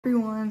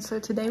Everyone, so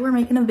today we're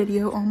making a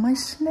video on my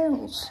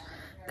snails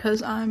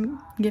because I'm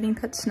getting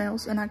pet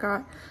snails and I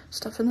got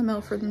stuff in the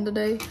mail for them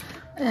today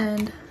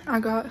and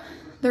I got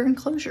their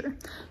enclosure.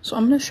 So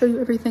I'm going to show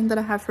you everything that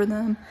I have for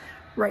them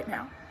right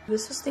now.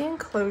 This is the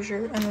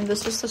enclosure and then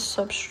this is the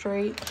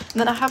substrate.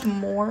 And then I have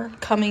more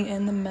coming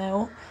in the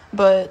mail,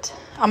 but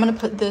I'm going to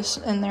put this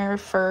in there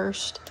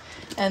first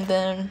and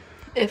then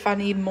if I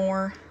need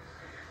more,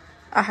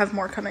 I have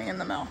more coming in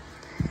the mail.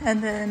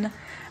 And then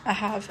I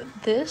have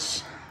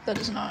this. That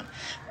is not.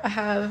 I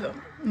have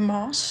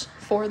moss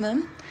for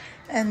them.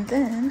 And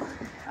then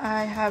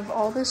I have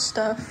all this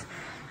stuff.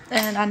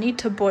 And I need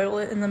to boil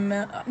it in the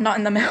mail. Not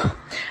in the mail.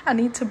 I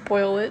need to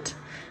boil it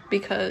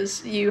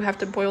because you have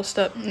to boil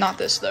stuff. Not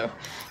this though.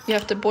 You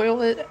have to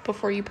boil it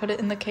before you put it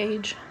in the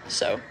cage.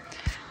 So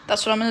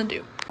that's what I'm going to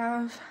do. I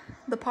have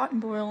the pot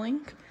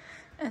boiling.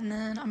 And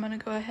then I'm going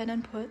to go ahead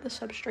and put the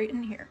substrate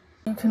in here.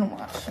 You can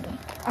watch.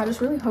 I just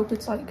really hope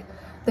it's like,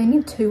 they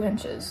need 2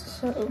 inches.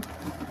 So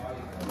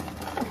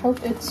I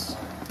hope it's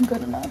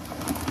good enough.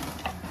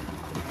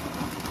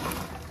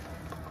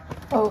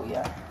 Oh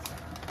yeah.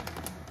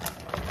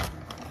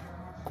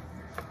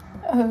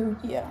 Oh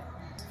yeah.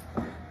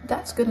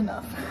 That's good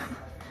enough.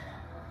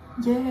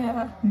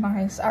 Yeah,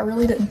 nice. I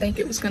really didn't think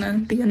it was gonna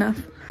be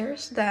enough.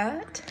 There's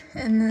that.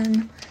 And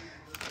then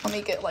let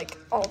me get like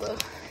all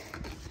the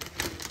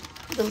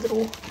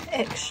little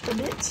extra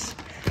bits.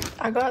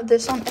 I got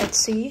this on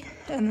Etsy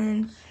and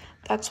then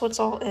that's what's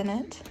all in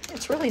it.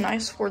 It's really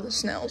nice for the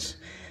snails.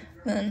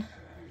 Then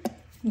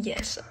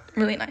yes,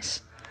 really nice.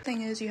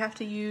 Thing is, you have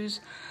to use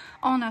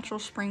all natural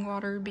spring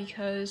water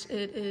because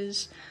it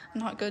is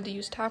not good to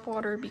use tap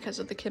water because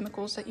of the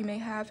chemicals that you may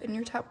have in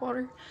your tap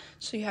water.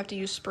 So you have to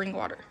use spring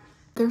water.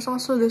 There's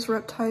also this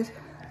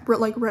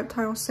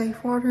reptile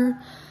safe water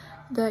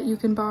that you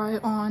can buy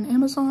on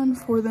Amazon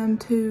for them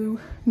to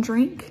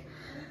drink,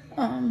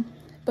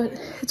 but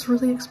it's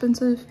really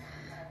expensive.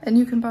 And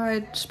you can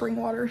buy spring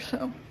water,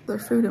 so their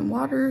food and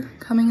water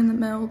coming in the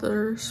mail,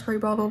 their spray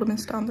bottle to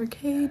mist down their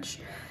cage,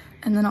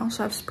 and then I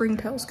also have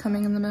springtails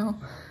coming in the mail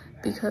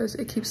because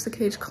it keeps the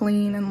cage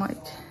clean and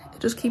like it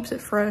just keeps it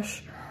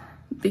fresh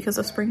because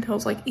the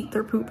springtails like eat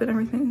their poop and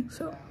everything.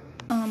 So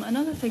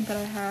another thing that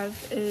I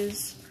have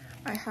is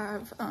I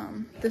have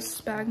this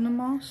sphagnum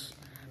moss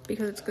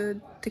because it's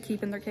good to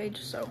keep in their cage.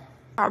 So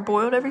I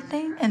boiled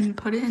everything and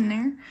put it in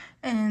there,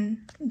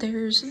 and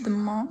there's the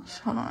moss.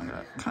 Hold on, I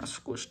gotta kind of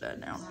squish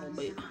that down a little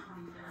bit.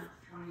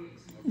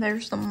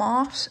 There's the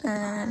moss,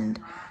 and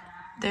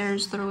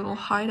there's their little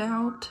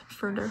hideout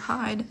for their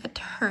hide. A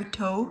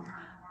turtle,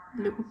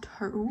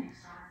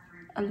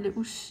 a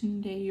little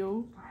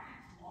snail,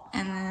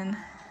 and then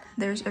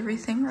there's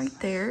everything right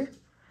there.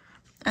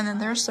 And then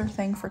there's their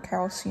thing for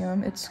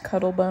calcium. It's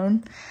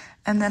Cuttlebone.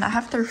 And then I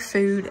have their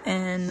food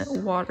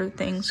and water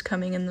things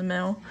coming in the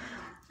mail.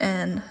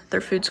 And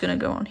their food's gonna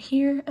go on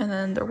here, and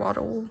then their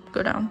water will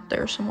go down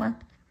there somewhere.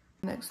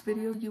 Next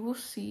video you will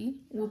see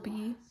will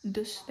be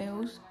the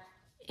snails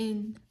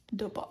in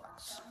the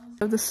box.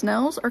 So the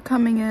snails are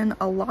coming in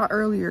a lot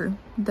earlier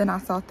than I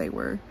thought they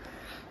were.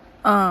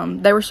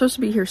 They were supposed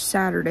to be here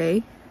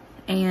Saturday,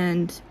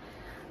 and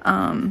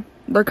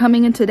they're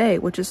coming in today,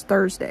 which is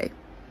Thursday.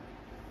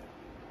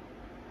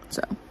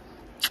 So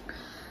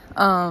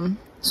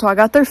I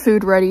got their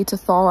food ready to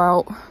thaw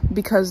out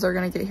because they're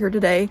gonna get here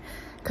today.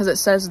 Because it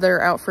says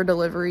they're out for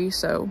delivery,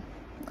 so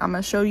I'm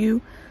going to show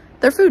you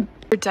their food.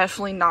 They're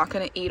definitely not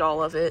going to eat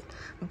all of it,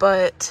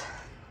 but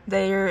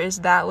there is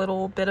that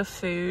little bit of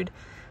food.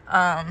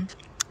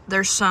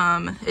 There's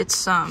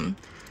some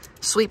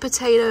sweet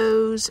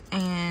potatoes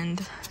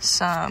and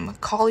some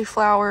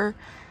cauliflower,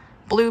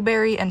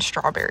 blueberry, and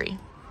strawberry.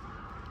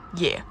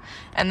 Yeah,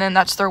 and then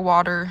that's their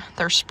water,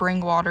 their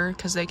spring water,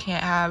 because they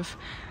can't have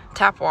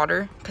tap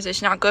water because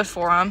it's not good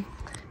for them.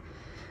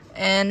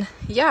 And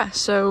yeah,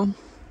 so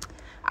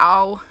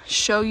I'll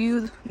show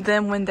you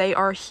them when they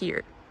are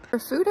here. Their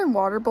food and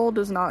water bowl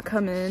does not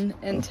come in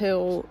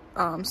until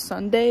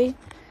Sunday,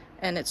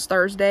 and it's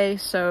Thursday,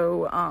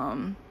 so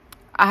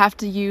I have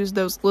to use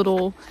those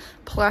little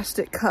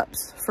plastic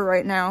cups for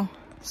right now.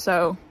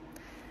 So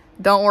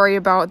don't worry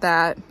about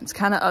that. It's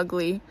kind of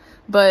ugly,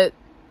 but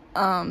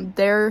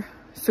their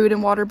food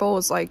and water bowl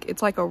is like,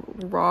 it's like a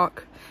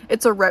rock.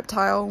 It's a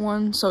reptile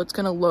one, so it's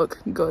gonna look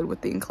good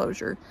with the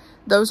enclosure.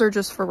 Those are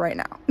just for right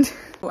now.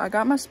 I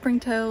got my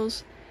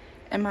springtails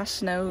and my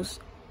snails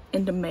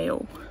in the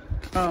mail.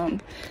 I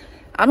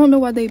don't know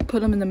why they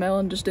put them in the mail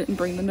and just didn't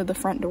bring them to the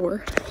front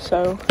door.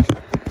 So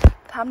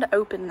time to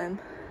open them.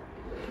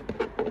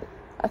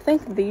 I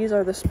think these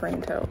are the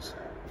springtails.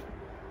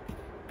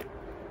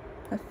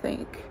 I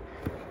think.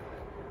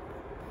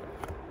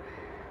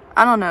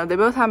 I don't know. They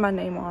both have my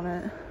name on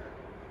it.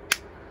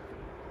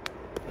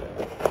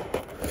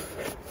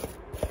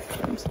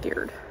 I'm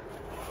scared.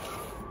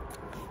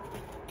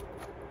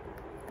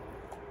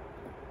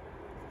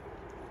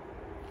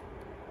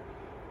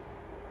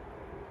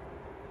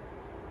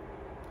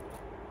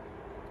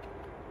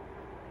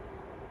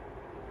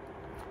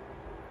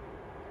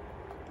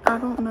 I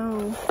don't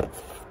know.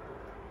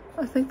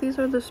 I think these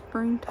are the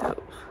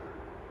springtails.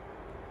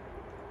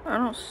 I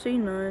don't see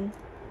none.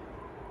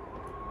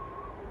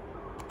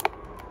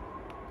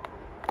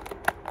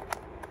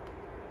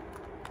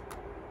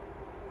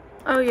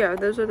 Oh yeah,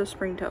 those are the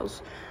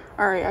springtails.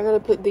 Alright, I gotta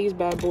put these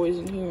bad boys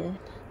in here.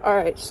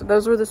 Alright, so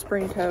those were the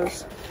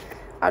springtails.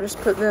 I just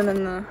put them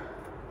in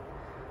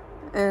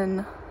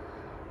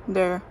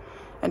there,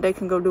 and they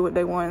can go do what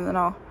they want, and then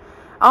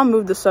I'll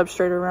move the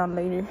substrate around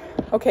later.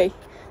 Okay,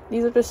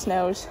 these are the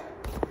snails.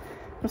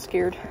 I'm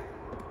scared.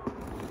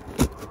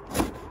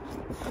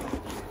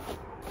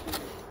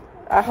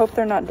 I hope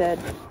they're not dead.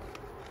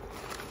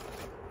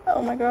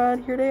 Oh my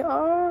god, here they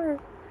are.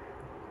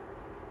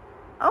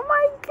 Oh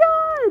my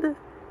god!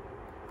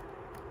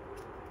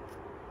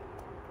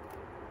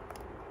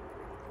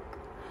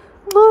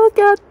 Look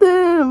at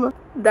them!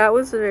 That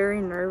was very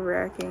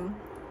nerve-wracking.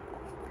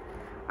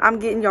 I'm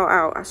getting y'all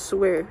out, I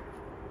swear.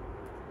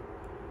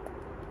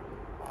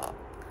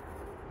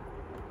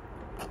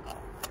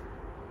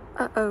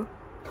 Uh-oh.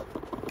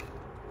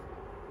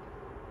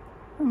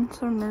 I'm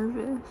so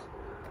nervous.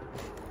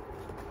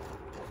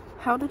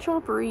 How did y'all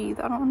breathe?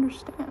 I don't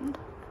understand.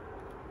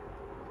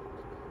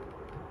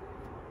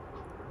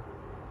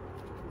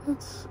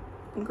 That's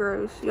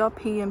gross. Y'all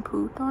pee and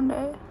pooped on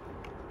that.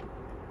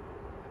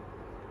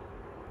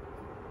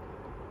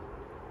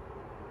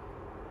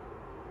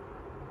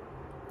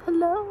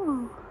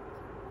 Hello.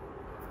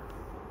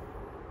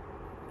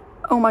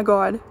 Oh my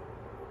god.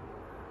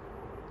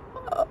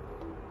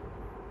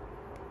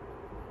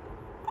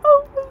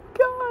 Oh my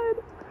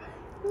god.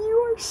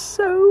 You are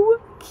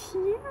so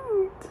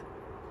cute.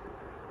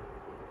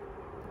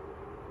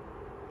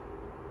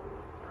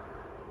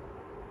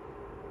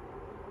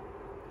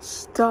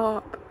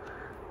 Stop.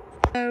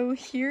 Oh,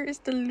 here is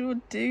the little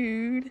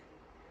dude.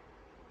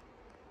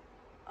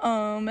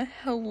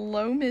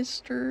 Hello,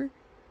 mister.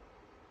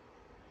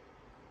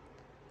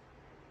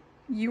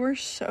 You are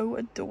so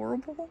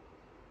adorable.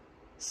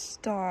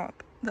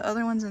 Stop. The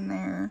other one's in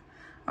there.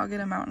 I'll get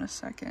him out in a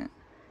second.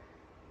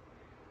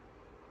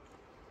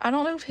 I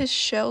don't know if his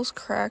shell's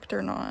cracked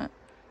or not,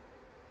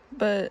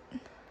 but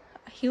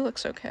he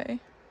looks okay,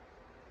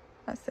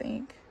 I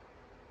think.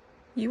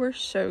 You are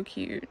so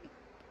cute.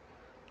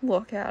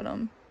 Look at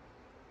him.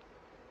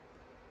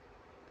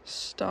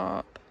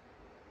 Stop.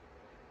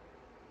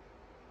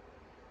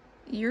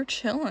 You're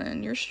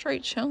chilling. You're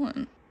straight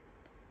chilling.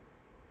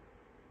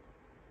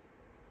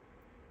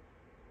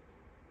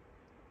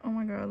 Oh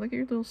my god, look at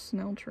your little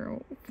snail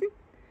trail.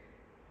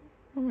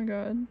 Oh my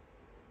god.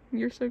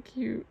 You're so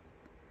cute.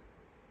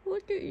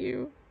 Look at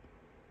you.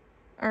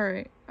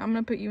 Alright, I'm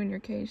gonna put you in your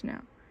cage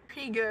now.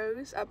 Here he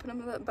goes. I put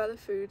him up by the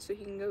food so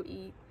he can go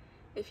eat.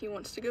 If he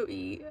wants to go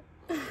eat.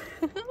 Oh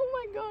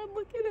my god,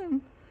 look at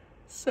him.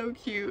 So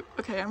cute.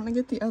 Okay, I'm gonna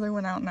get the other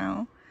one out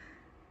now.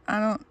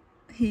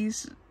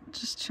 He's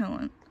just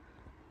chilling.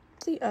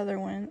 The other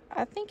one,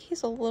 I think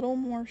he's a little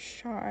more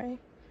shy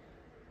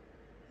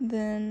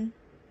than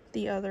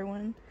the other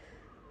one.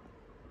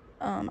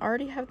 I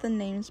already have the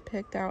names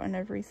picked out and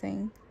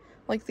everything.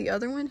 Like the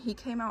other one, he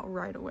came out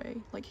right away.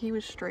 Like he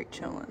was straight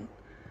chilling.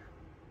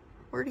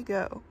 Where'd he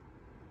go?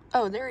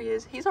 Oh, there he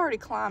is. He's already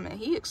climbing.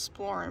 He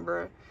exploring,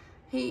 bro.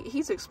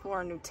 He's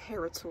exploring new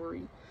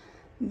territory.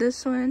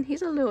 This one,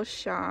 he's a little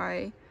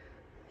shy.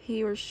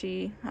 He or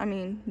she, I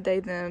mean, they,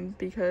 them,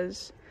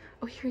 because...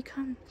 Oh, here he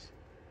comes.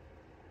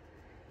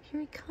 Here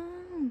he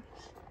comes.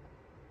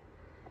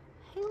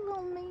 Hey,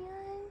 little man.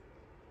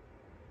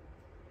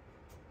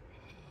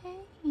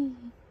 Hey.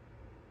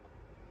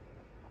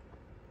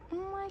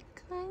 Oh my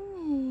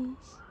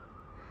goodness.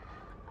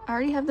 I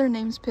already have their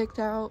names picked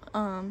out.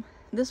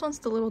 This one's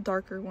the little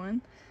darker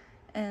one.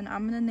 And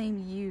I'm gonna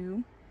name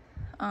you.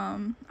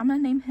 I'm gonna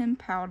name him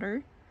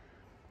Powder.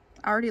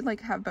 I already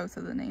have both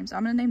of the names.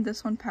 I'm gonna name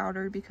this one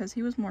Powder because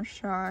he was more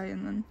shy,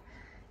 and then,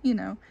 you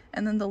know,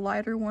 and then the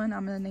lighter one,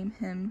 I'm gonna name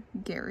him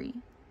Gary.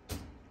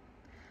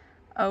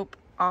 Oh,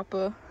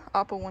 Appa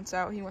wants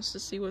out. He wants to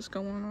see what's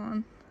going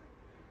on.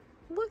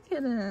 Look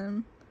at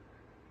him.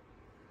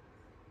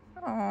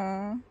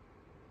 Aww.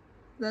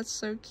 That's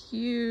so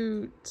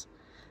cute.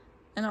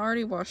 And I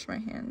already washed my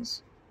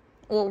hands.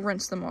 Well,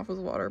 rinse them off with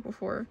water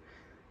before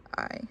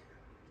I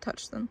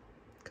touch them,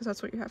 because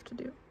that's what you have to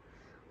do.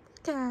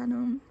 Look at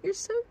him. You're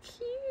so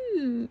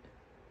cute.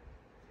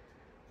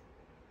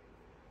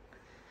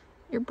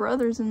 Your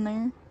brother's in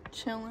there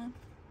chilling.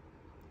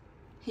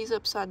 He's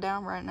upside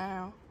down right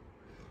now.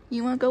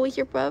 You want to go with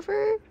your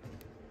brother?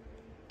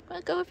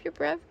 Want to go with your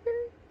brother?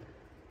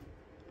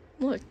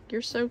 Look,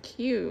 you're so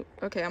cute.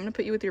 Okay, I'm going to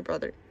put you with your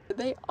brother.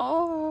 They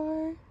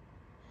are.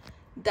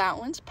 That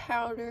one's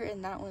Powder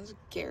and that one's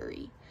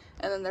Gary.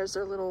 And then there's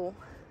their little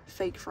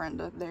fake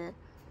friend up there.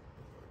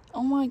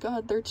 Oh my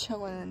god, they're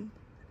chilling.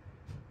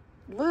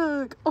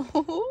 Look.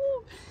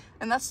 Oh.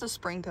 And that's the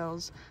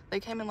springtails. They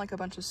came in like a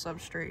bunch of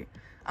substrate.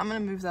 I'm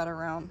gonna move that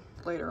around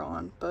later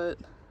on, but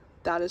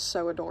that is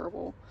so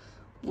adorable.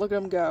 Look at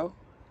him go.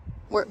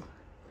 Where?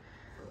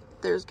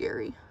 There's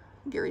Gary.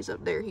 Gary's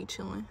up there. He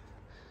chilling.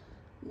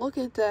 Look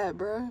at that,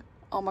 bruh.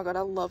 Oh my god,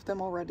 I love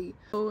them already.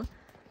 So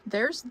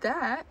there's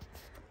that.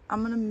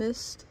 I'm gonna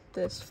mist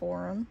this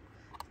for him.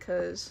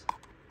 because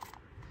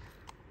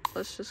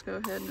let's just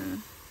go ahead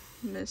and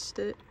mist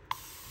it.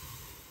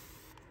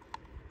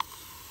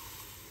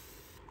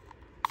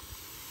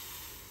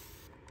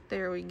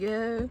 There we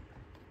go.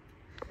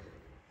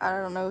 I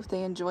don't know if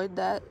they enjoyed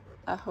that.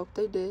 I hope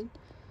they did.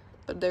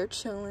 But they're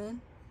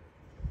chilling.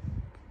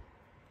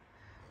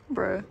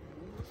 Bruh,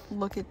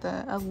 look at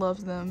that. I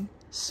love them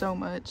so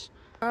much.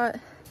 Got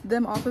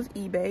them off of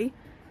eBay.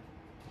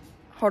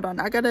 Hold on,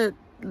 I gotta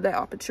let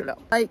Appa chill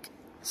out. Like,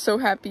 so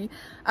happy.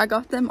 I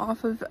got them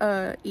off of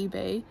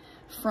eBay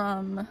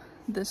from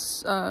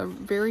this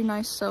very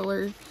nice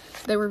seller.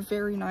 They were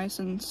very nice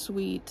and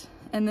sweet.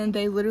 And then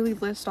they literally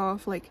list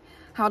off like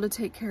how to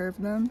take care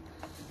of them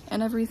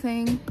and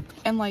everything.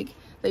 And like,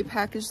 they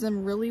package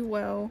them really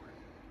well.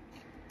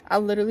 I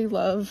literally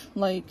love,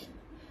 like,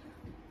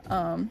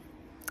 I'm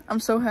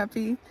so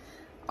happy.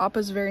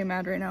 Appa's very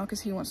mad right now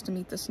because he wants to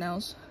meet the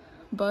snails,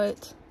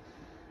 but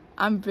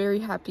I'm very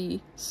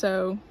happy.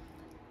 So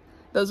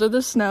those are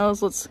the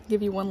snails. Let's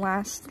give you one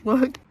last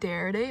look.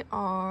 There they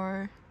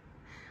are.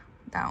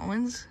 That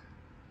one's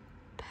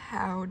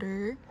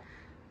Powder.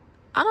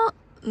 I don't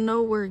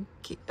know where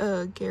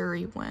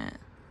Gary went.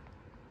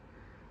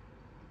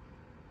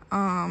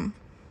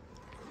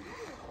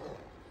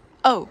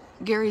 Oh,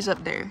 Gary's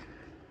up there.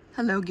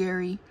 Hello,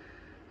 Gary.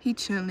 He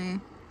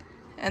chilling.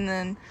 And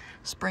then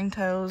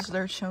Springtails,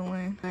 they're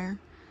chilling there.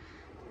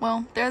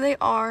 Well, there they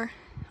are.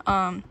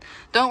 Don't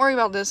worry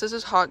about this. This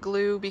is hot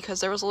glue because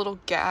there was a little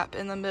gap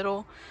in the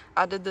middle.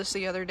 I did this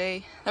the other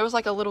day. There was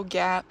like a little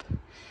gap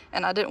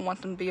and I didn't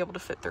want them to be able to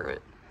fit through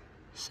it.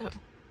 So,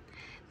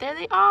 there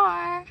they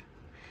are.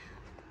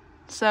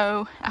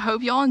 So, I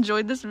hope y'all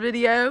enjoyed this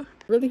video.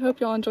 Really hope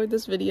y'all enjoyed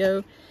this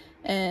video.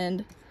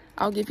 And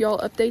I'll give y'all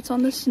updates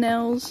on the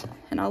snails.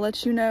 And I'll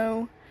let you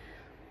know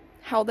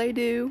how they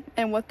do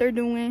and what they're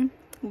doing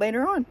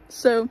later on.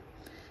 So,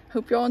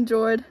 hope y'all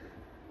enjoyed.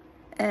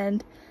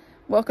 And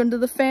welcome to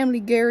the family,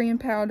 Gary and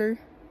Powder.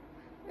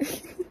 By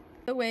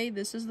the way,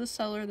 this is the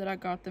seller that I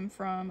got them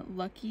from,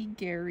 Lucky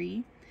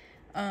Gary.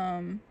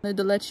 To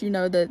let you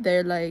know that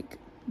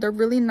they're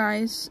really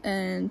nice.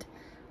 And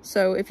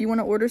so if you want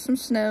to order some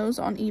snails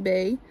on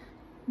eBay,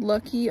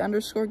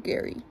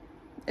 Lucky_Gary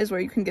is where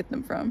you can get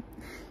them from.